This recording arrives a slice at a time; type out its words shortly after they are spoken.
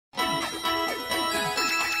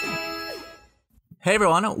Hey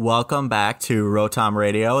everyone, welcome back to Rotom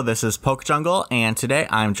Radio. This is PokéJungle, and today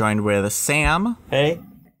I'm joined with Sam. Hey.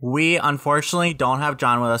 We unfortunately don't have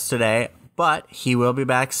John with us today, but he will be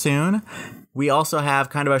back soon. We also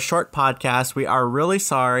have kind of a short podcast. We are really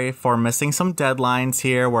sorry for missing some deadlines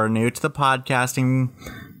here. We're new to the podcasting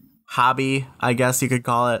hobby, I guess you could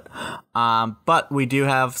call it. But we do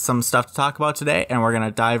have some stuff to talk about today, and we're going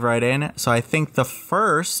to dive right in. So I think the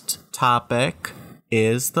first topic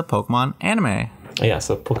is the Pokemon anime. Yeah,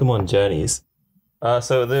 so Pokémon Journeys.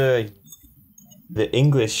 So the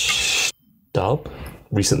English dub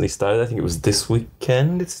recently started. I think it was this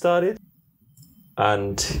weekend it started.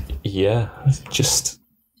 And yeah, just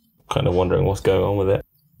kind of wondering what's going on with it.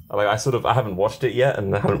 Like I haven't watched it yet,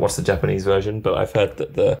 and I haven't watched the Japanese version, but I've heard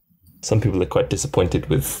that some people are quite disappointed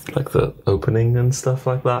with like the opening and stuff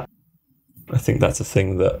like that. I think that's a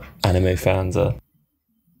thing that anime fans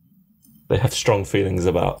they have strong feelings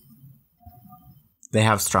about. They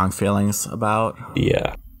have strong feelings about.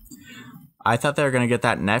 Yeah. I thought they were going to get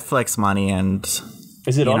that Netflix money and...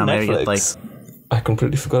 Is it on Netflix? Get, I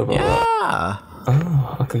completely forgot about that. Yeah.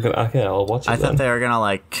 Oh, okay, I'll watch it I thought they were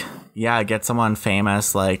going to, get someone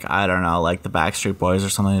famous, I don't know, like the Backstreet Boys or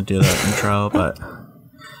something to do the intro, but...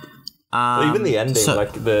 even the ending,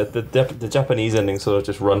 the Japanese ending sort of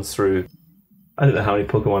just runs through... I don't know how many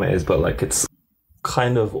Pokemon it is, but it's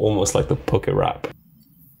kind of almost like the Poke Rap.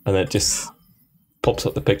 And it just... pops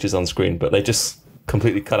up the pictures on screen, but they just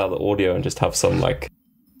completely cut out the audio and just have some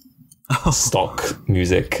stock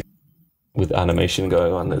music with animation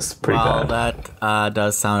going on. It's pretty bad. That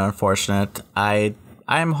does sound unfortunate.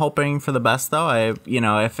 I'm hoping for the best though.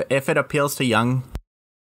 If it appeals to young,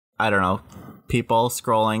 I don't know, people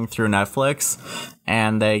scrolling through Netflix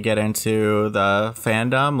and they get into the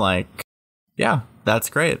fandom, yeah,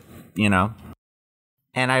 that's great,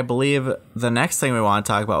 And I believe the next thing we want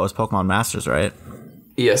to talk about was Pokemon Masters, right?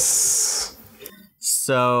 Yes.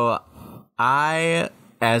 So,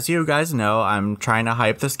 as you guys know, I'm trying to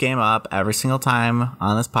hype this game up every single time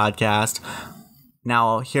on this podcast.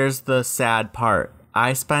 Now, here's the sad part.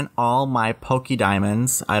 I spent all my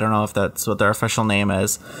Pokédiamonds, I don't know if that's what their official name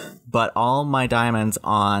is, but all my diamonds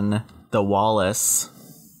on the Wallace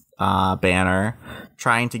banner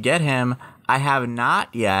trying to get him. I have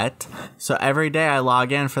not yet, so every day I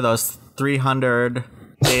log in for those 300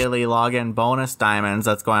 daily login bonus diamonds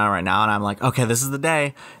that's going on right now, and I'm like, okay, this is the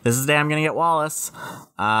day I'm gonna get Wallace.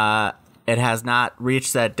 It has not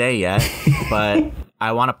reached that day yet, but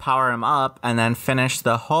I want to power him up and then finish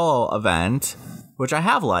the whole event, which I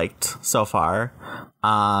have liked so far,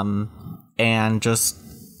 and just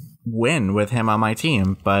win with him on my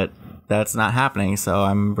team, but that's not happening, so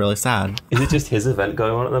I'm really sad. Is it just his event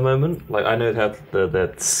going on at the moment? I know they have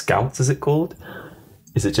the Scouts, is it called?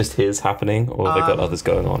 Is it just his happening, or have they got others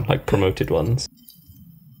going on, promoted ones?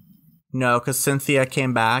 No, because Cynthia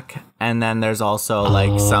came back, and then there's also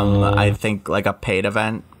some, I think, a paid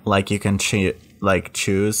event. You can choose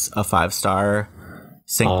a 5-star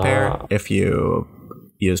sync pair if you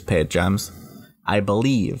use paid gems. I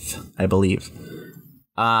believe.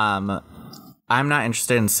 I'm not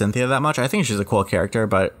interested in Cynthia that much. I think she's a cool character,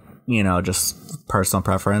 but, just personal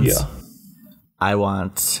preference. Yeah. I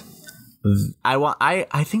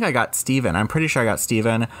think I got Steven. I'm pretty sure I got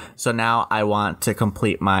Steven. So now I want to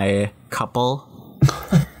complete my couple.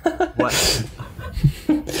 What?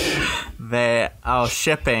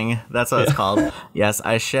 Shipping. That's what it's called. Yes,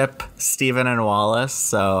 I ship Steven and Wallace,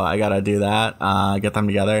 so I gotta do that. Get them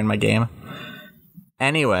together in my game.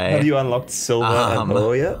 Anyway. Have you unlocked Silver and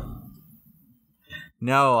Pearl yet?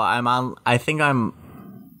 No,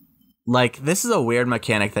 this is a weird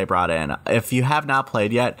mechanic they brought in. If you have not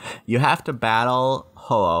played yet, you have to battle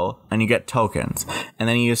Ho-Oh, and you get tokens. And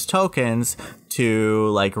then you use tokens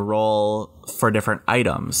to, roll for different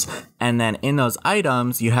items. And then in those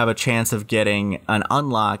items, you have a chance of getting an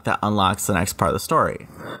unlock that unlocks the next part of the story.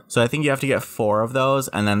 So I think you have to get 4 of those,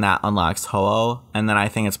 and then that unlocks Ho-Oh. And then I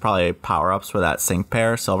think it's probably power-ups for that sync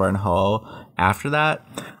pair, Silver and Ho-Oh, after that.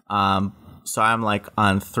 So I'm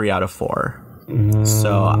on 3 out of 4.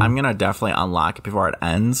 So I'm going to definitely unlock it before it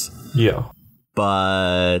ends. Yeah.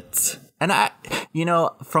 But, and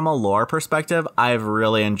from a lore perspective, I've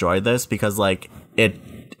really enjoyed this because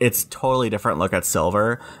it's totally different look at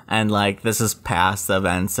Silver. And this is past the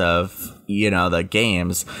events of, the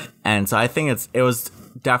games. And so I think it was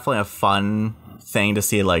definitely a fun thing to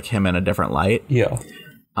see him in a different light. Yeah.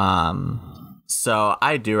 So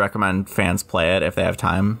I do recommend fans play it if they have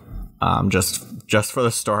time. Just for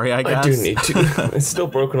the story, I guess. I do need to. It's still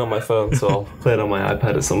broken on my phone, so I'll play it on my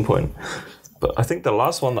iPad at some point. But I think the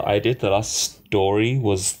last one that I did, the last story,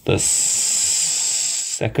 was the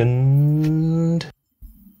second...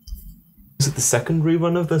 Was it the second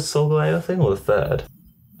rerun of the Solgaleo thing, or the third?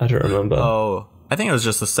 I don't remember. Oh, I think it was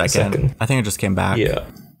just the second. I think it just came back. Yeah.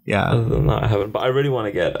 Yeah. Other than that, I haven't. But I really want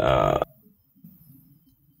to get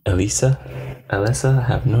Elisa? I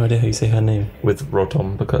have no idea how you say her name. With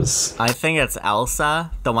Rotom, because... I think it's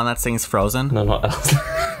Elsa, the one that sings Frozen. No, not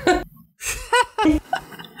Elsa.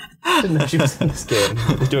 I didn't know she was in this game.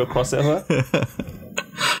 Did they do a crossover?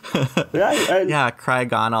 Yeah,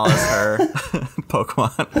 Cryogonal is her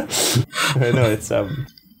Pokemon. No, it's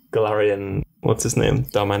Galarian... What's his name?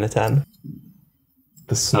 Darmanitan.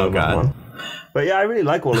 The snowman one. But yeah, I really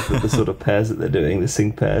like all of the sort of pairs that they're doing, the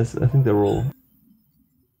sync pairs. I think they're all...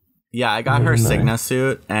 Yeah, I got her Signa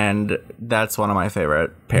suit, and that's one of my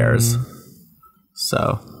favorite pairs.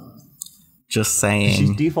 So, just saying.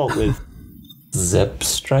 She's default with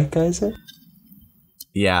Zebstrika, is it?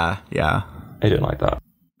 Yeah. I don't like that.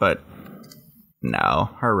 But,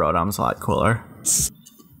 no, her Rotom's a lot cooler.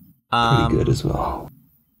 Pretty good as well.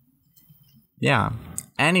 Yeah.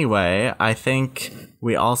 Anyway, I think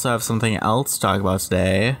we also have something else to talk about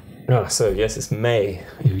today. Oh, so yes, it's May.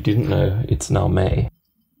 If you didn't know, it's now May.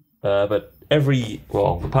 But the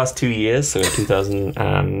past 2 years, so in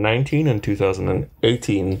 2019 and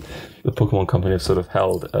 2018, the Pokemon Company have sort of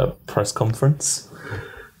held a press conference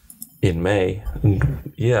in May.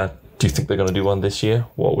 And yeah, do you think they're going to do one this year?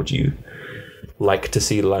 What would you like to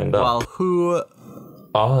see lined up? Well,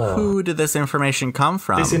 who did this information come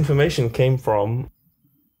from? This information came from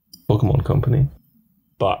Pokemon Company,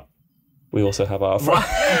 but we also have our friend.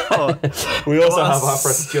 Have our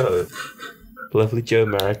friend Joe, lovely Joe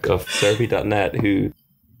Merrick of Cerebi.net, who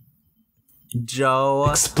Joe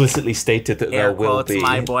explicitly stated that there will be.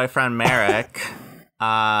 My boyfriend Merrick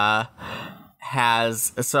has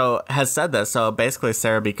said this. So basically,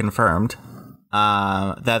 Cerebi confirmed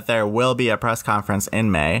that there will be a press conference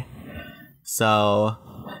in May. So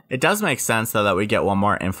it does make sense, though, that we get one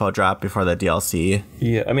more info drop before the DLC.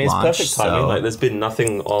 Yeah, I mean, it's perfect timing. Like, there's been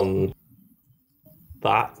nothing on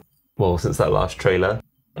that, well, since that last trailer,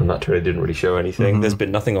 and that trailer didn't really show anything. There's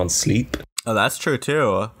been nothing on Sleep. Oh, that's true,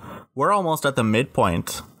 too. We're almost at the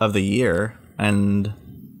midpoint of the year, and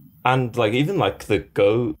like, even, like, the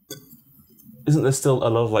Go... Isn't there still a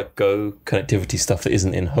lot of, like, Go connectivity stuff that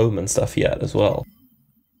isn't in home and stuff yet as well?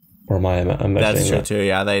 Or am I imagining that's true, that? too,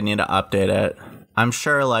 yeah, they need to update it. I'm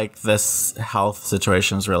sure, like, this health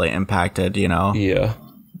situation's really impacted,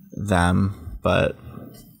 them, but...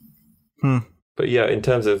 But yeah, in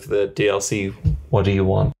terms of the DLC, what do you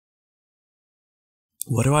want?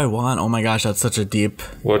 What do I want? Oh my gosh, that's such a deep...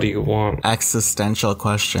 What do you want? Existential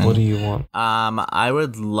question. What do you want? I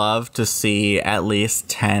would love to see at least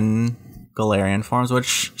 10 Galarian forms,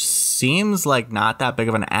 which seems like not that big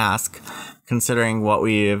of an ask, considering what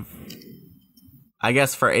we've... I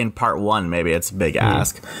guess in part 1, maybe it's a big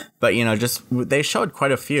ask. But, they showed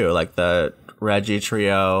quite a few, like the Reggie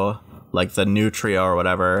trio, like the new trio or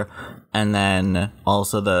whatever, and then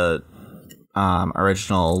also the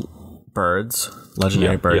original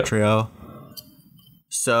Legendary Bird trio.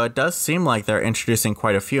 So it does seem like they're introducing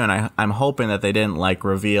quite a few, and I'm hoping that they didn't, like,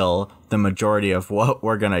 reveal the majority of what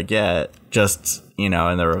we're going to get just, in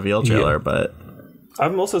the reveal trailer, but...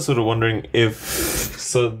 I'm also sort of wondering if...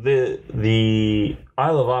 So the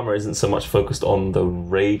Isle of Armor isn't so much focused on the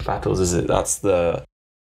raid battles, is it? That's the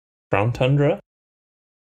Crown Tundra?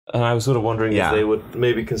 And I was sort of wondering if they would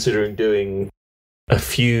maybe considering doing a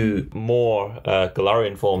few more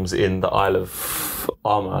Galarian forms in the Isle of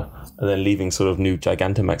Armor, and then leaving sort of new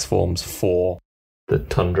Gigantamax forms for the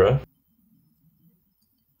Tundra.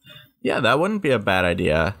 Yeah, that wouldn't be a bad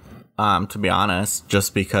idea, to be honest,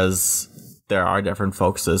 just because there are different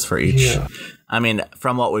focuses for each. Yeah. I mean,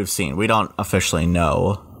 from what we've seen, we don't officially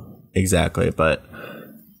know exactly, but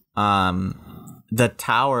the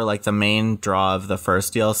tower, like the main draw of the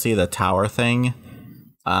first DLC, the tower thing,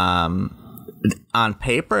 on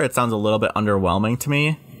paper, it sounds a little bit underwhelming to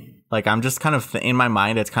me. Like, I'm just kind of, in my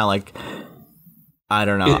mind, it's kind of like, I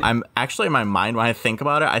don't know. I'm actually, in my mind, when I think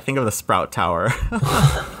about it, I think of the Sprout Tower.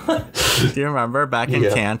 Do you remember back in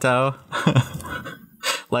Kanto?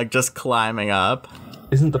 Like, just climbing up.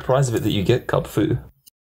 Isn't the prize of it that you get Cubfu?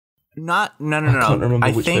 No. I can't remember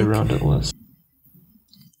which way around it was.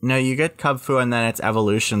 No, you get Cubfu and then its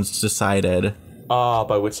evolution's decided.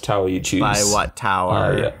 By which tower you choose. By what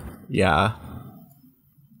tower. Yeah.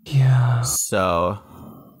 So...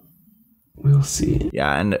 We'll see.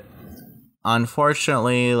 Yeah, and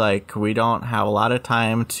unfortunately, like, we don't have a lot of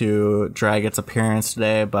time to drag its appearance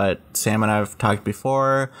today, but Sam and I have talked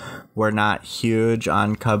before. We're not huge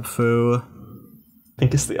on Cubfu. I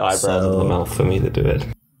think it's the eyebrows and the mouth for me that do it.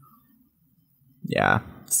 Yeah.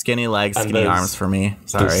 Skinny legs, And skinny those- arms for me.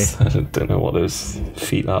 Sorry. I don't know what those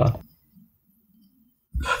feet are.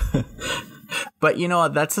 But you know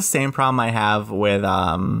what? That's the same problem I have with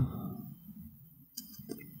I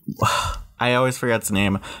always forget its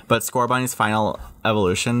name, but Scorbunny's final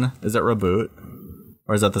evolution, is it Reboot?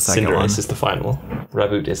 Or is that the second one? Cinderace is the final.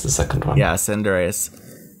 Reboot is the second one. Yeah, Cinderace.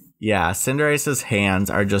 Yeah, Cinderace's hands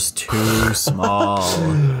are just too small.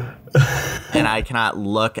 And I cannot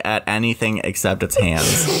look at anything except its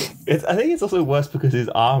hands. I think it's also worse because his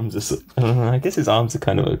arms are I guess his arms are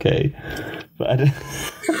kind of okay. But I don't...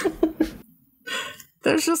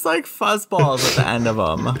 There's just like fuzzballs at the end of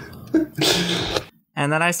them.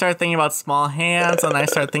 And then I start thinking about small hands, and I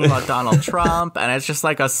start thinking about Donald Trump, and it's just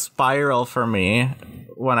like a spiral for me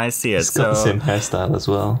when I see it. It's got the same hairstyle as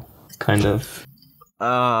well. Kind of.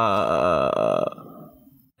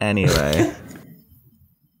 Anyway.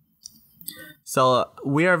 So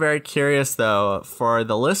we are very curious, though, for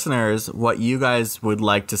the listeners, what you guys would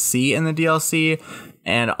like to see in the DLC,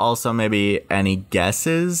 and also maybe any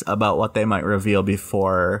guesses about what they might reveal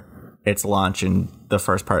before its launch in the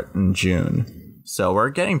first part in June. So we're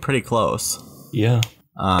getting pretty close. Yeah.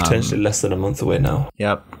 Potentially less than a month away now.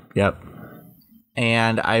 Yep.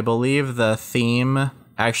 And I believe the theme...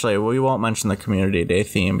 Actually, we won't mention the Community Day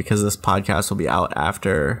theme because this podcast will be out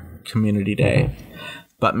after Community Day. Mm-hmm.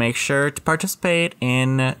 But make sure to participate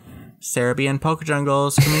in Cerebi and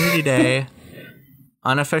PokéJungle's Community Day.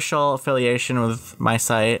 Unofficial affiliation with my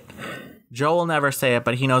site. Joe will never say it,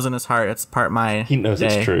 but he knows in his heart it's part my He knows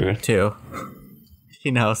day it's true. too.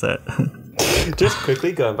 He knows it. Just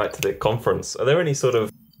quickly going back to the conference, are there any sort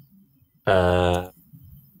of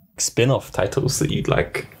spin-off titles that you'd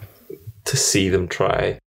like to see them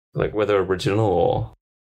try? Like whether original or...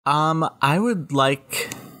 I would like...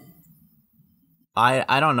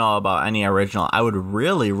 I don't know about any original. I would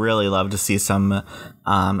really, really love to see some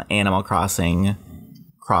Animal Crossing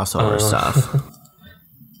crossover stuff.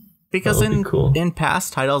 Because in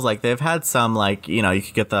past titles, like they've had some, like, you know, you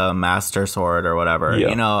could get the Master Sword or whatever,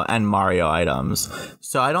 you know, and Mario items.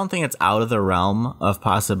 So I don't think it's out of the realm of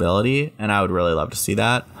possibility, and I would really love to see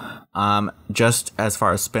that. Just as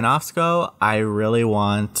far as spin-offs go, I really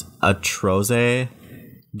want a Troze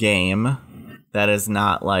game that is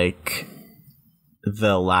not like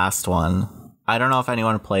the last one. I don't know if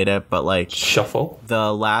anyone played it, but like Shuffle?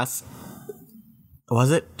 The last...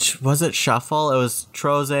 Was it Shuffle? It was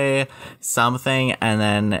Troze something, and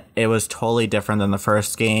then it was totally different than the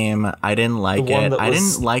first game. I didn't like it. I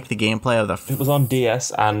didn't like the gameplay of the... It was on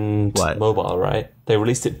DS and mobile, right? They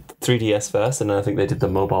released it 3DS first, and then I think they did the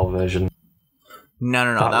mobile version.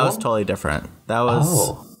 No. That was totally different. That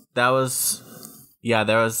was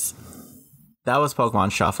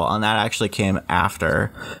Pokemon Shuffle, and that actually came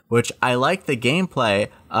after, which I like the gameplay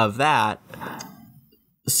of that.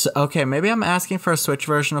 So, okay, maybe I'm asking for a Switch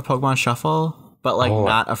version of Pokemon Shuffle, but like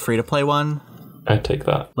not a free-to-play one. I'd take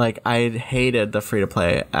that. Like, I hated the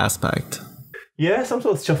free-to-play aspect. Yeah, some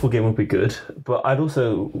sort of shuffle game would be good, but I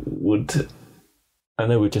know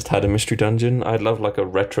we just had a mystery dungeon. I'd love like a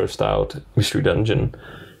retro-styled mystery dungeon.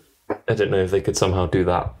 I don't know if they could somehow do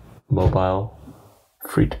that mobile,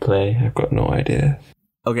 free-to-play. I've got no idea.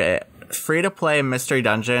 Okay, free-to-play mystery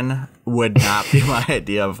dungeon would not be my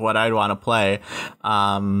idea of what I'd want to play.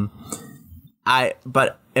 But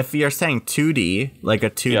if you're saying 2D, like a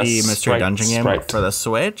 2D mystery dungeon game for the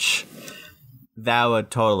Switch, that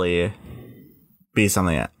would totally be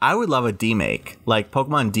something that I would love. A demake, like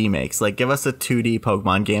Pokemon demakes. Like, give us a 2D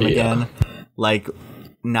Pokemon game again. Like,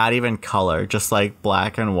 not even color, just like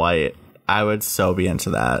black and white. I would so be into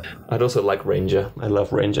that. I'd also like Ranger. I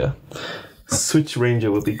love Ranger. Switch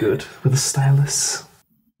Ranger would be good with a stylus.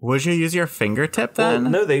 Would you use your fingertip then?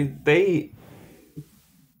 Well, no,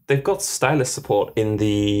 they've got stylus support in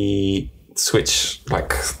the Switch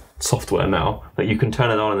like software now. Like you can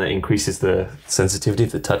turn it on and it increases the sensitivity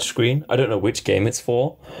of the touchscreen. I don't know which game it's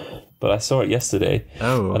for, but I saw it yesterday.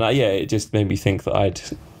 Oh, and it just made me think that I'd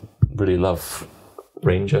really love a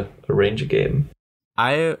Ranger game.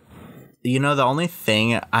 The only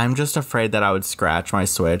thing, I'm just afraid that I would scratch my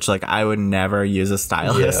Switch. Like, I would never use a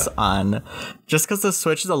stylus on... Just because the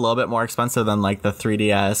Switch is a little bit more expensive than, like, the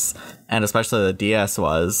 3DS, and especially the DS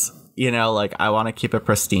was. You know, like, I want to keep it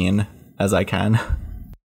pristine as I can.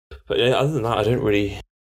 But yeah, other than that, I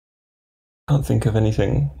can't think of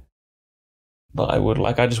anything that I would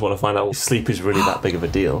like. I just want to find out if sleep is really that big of a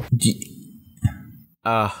deal.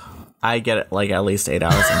 I get it, like, at least 8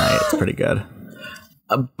 hours a night. It's pretty good.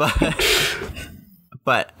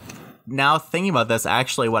 But now thinking about this,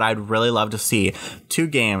 actually, what I'd really love to see, 2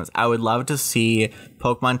 games. I would love to see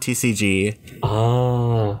Pokemon TCG,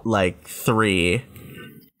 like 3,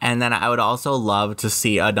 And then I would also love to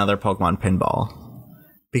see another Pokemon pinball.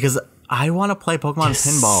 Because I want to play Pokemon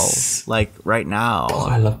pinball, like, right now. Oh,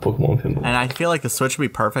 I love Pokemon pinball. And I feel like the Switch would be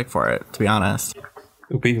perfect for it, to be honest. It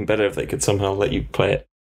would be even better if they could somehow let you play it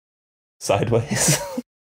sideways.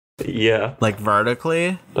 Yeah. Like,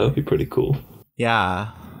 vertically? That would be pretty cool.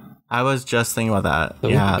 Yeah. I was just thinking about that.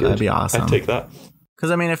 That'd That'd be awesome. I'd take that.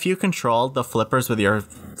 Because, I mean, if you controlled the flippers with your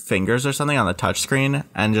fingers or something on the touchscreen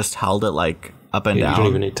and just held it, like, up and down. You don't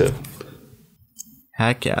even need to.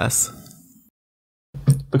 Heck yes.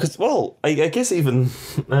 Because, well, I guess even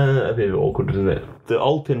a bit awkward, isn't it? The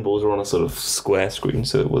old pinballs were on a sort of square screen,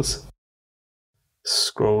 so it was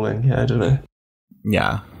scrolling. Yeah, I don't know.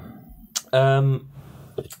 Yeah.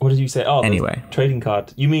 What did you say? Oh, anyway, trading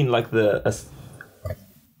card. You mean like the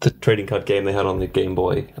trading card game they had on the Game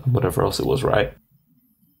Boy, and whatever else it was, right?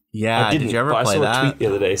 Yeah. Did you ever play that? I saw a tweet the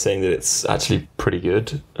other day saying that it's actually pretty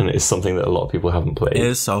good, and it's something that a lot of people haven't played. It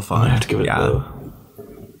is so fun. I have to give it a go.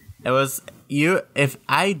 It was if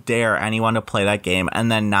I dare anyone to play that game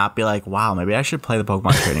and then not be like, wow, maybe I should play the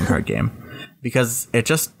Pokemon trading card game, because it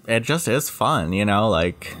just is fun, you know.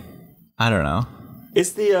 Like, I don't know.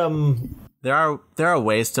 It's the There are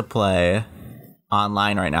ways to play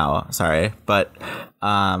online right now. Sorry, but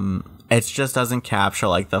it just doesn't capture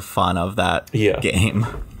like the fun of that game.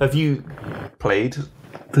 Have you played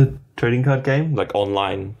the trading card game, like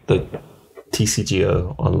online, the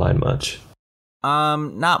TCGO online much?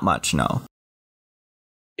 Not much, no.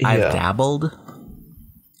 Yeah. I've dabbled.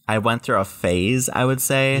 I went through a phase, I would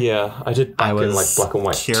say. Yeah, I did back in like Black and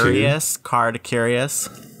White curious, 2. Card curious.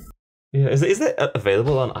 Yeah, is it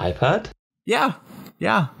available on iPad? Yeah.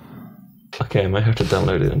 Okay, I might have to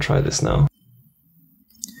download it and try this now.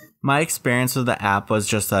 My experience with the app was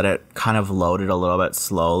just that it kind of loaded a little bit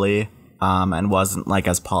slowly, and wasn't like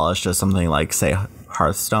as polished as something like, say,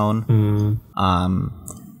 Hearthstone.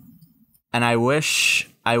 And I wish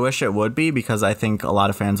it would be, because I think a lot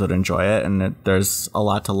of fans would enjoy it, and there's a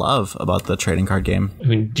lot to love about the trading card game. I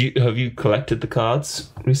mean, have you collected the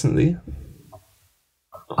cards recently?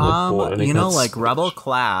 You know, like Rebel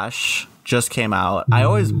Clash just came out. I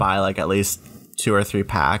always buy like at least 2 or 3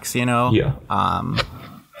 packs, you know? Yeah.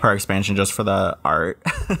 Per expansion, just for the art.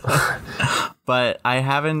 But I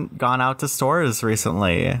haven't gone out to stores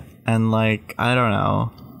recently, and like, I don't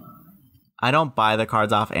know. I don't buy the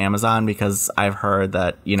cards off Amazon because I've heard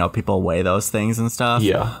that, you know, people weigh those things and stuff.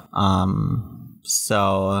 Yeah.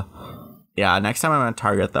 So yeah, next time I'm at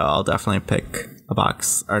Target though, I'll definitely pick a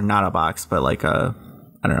box, or not a box, but like a,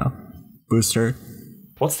 I don't know, booster.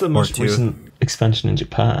 What's the most recent expansion in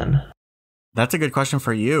Japan? That's a good question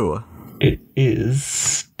for you. It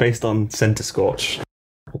is based on Center Scorch.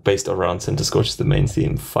 Based around Center Scorch is the main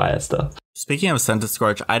theme, fire stuff. Speaking of Center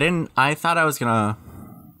Scorch, I thought I was gonna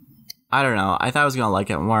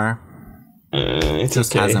like it more. It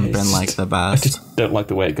just hasn't been like the best. I just don't like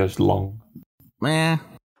the way it goes long. Meh.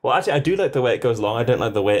 Well, actually, I do like the way it goes long. I don't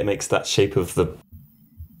like the way it makes that shape of the...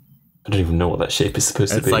 I don't even know what that shape is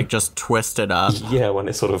supposed to be. It's like just twisted up. Yeah, when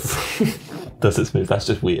it sort of does its move. That's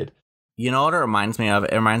just weird. You know what it reminds me of?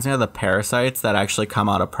 It reminds me of the parasites that actually come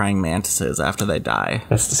out of praying mantises after they die.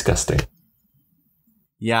 That's disgusting.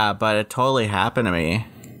 Yeah, but it totally happened to me.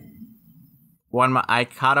 When I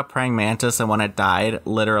caught a praying mantis, and when it died,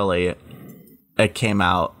 literally, it came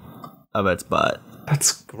out of its butt.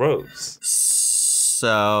 That's gross.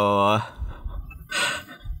 So...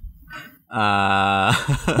 Yeah,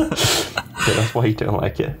 that's why you don't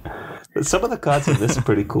like it. But some of the cards in this are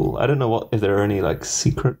pretty cool. I don't know if there are any like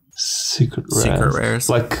secret rares.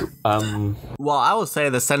 Like well, I will say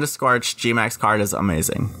the Centiskorch G-Max card is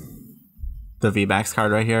amazing. The V-Max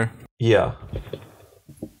card right here. Yeah.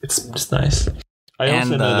 It's just nice.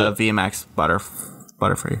 And the VMAX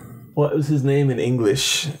Butterfree. What was his name in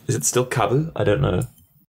English? Is it still Kabu? I don't know.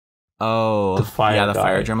 Oh, the fire guy.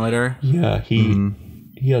 Fire Gym Leader. Yeah,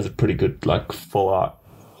 he has a pretty good like full art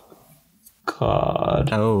card.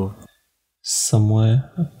 Oh,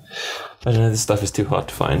 somewhere. I don't know. This stuff is too hard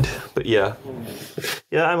to find, but yeah.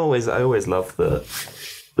 I always love the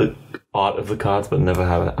art of the cards, but never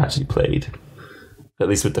have actually played. At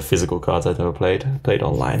least with the physical cards, I've never played. I played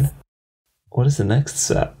online. What is the next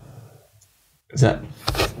set? Is that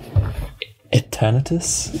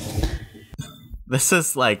Eternatus? This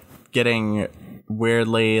is like getting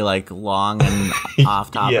weirdly like long and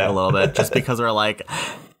off topic a little bit, just because we're like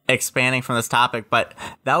expanding from this topic. But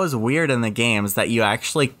that was weird in the games that you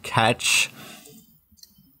actually catch,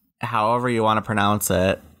 however you want to pronounce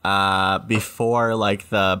it, before like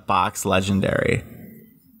the box legendary.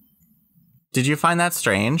 Did you find that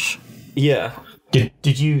strange? Yeah.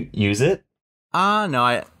 Did you use it? No,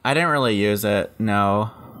 I didn't really use it.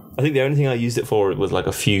 No. I think the only thing I used it for was like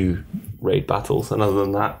a few raid battles, and other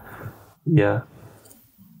than that, yeah.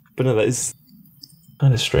 But no, that is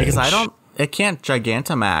kind of strange. Because it can't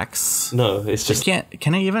Gigantamax. No, it's just... can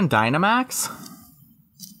it even Dynamax?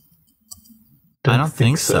 I don't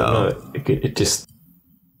think so. No, it just...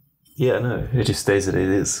 Yeah, no, it just stays as it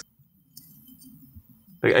is.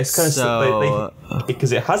 Like, it's kind of...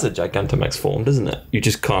 Because it has a Gigantamax form, doesn't it? You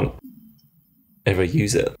just can't ever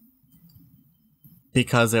use it.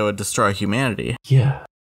 Because it would destroy humanity. Yeah.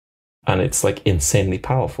 And it's, like, insanely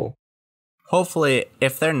powerful. Hopefully,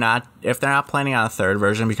 if they're not planning on a third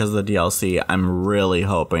version because of the DLC, I'm really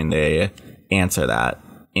hoping they answer that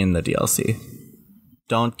in the DLC.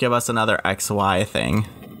 Don't give us another XY thing.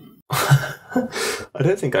 I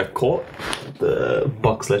don't think I've caught the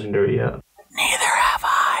box legendary yet. Neither have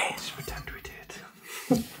I. Just pretend we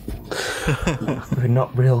did. We're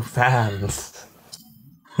not real fans.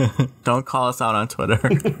 Don't call us out on Twitter.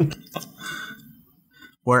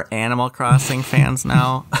 We're Animal Crossing fans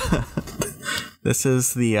now. This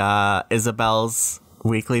is the Isabel's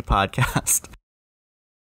weekly podcast.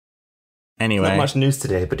 Anyway. Not much news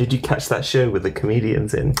today, but did you catch that show with the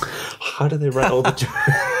comedians in? How do they write all the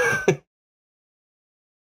jokes?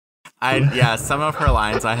 Yeah, some of her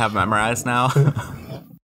lines I have memorized now.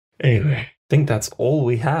 Anyway, I think that's all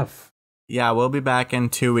we have. Yeah, we'll be back in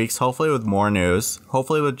 2 weeks, hopefully with more news,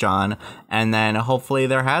 hopefully with John, and then hopefully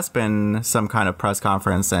there has been some kind of press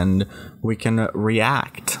conference and we can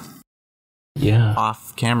react. Yeah.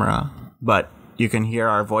 Off camera, but you can hear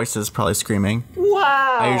our voices probably screaming.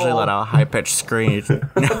 Wow! I usually let out a high-pitched scream.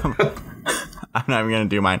 I'm not even going to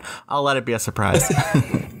do mine. I'll let it be a surprise.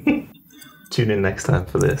 Tune in next time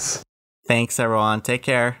for this. Thanks, everyone. Take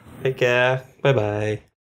care. Take care. Bye-bye.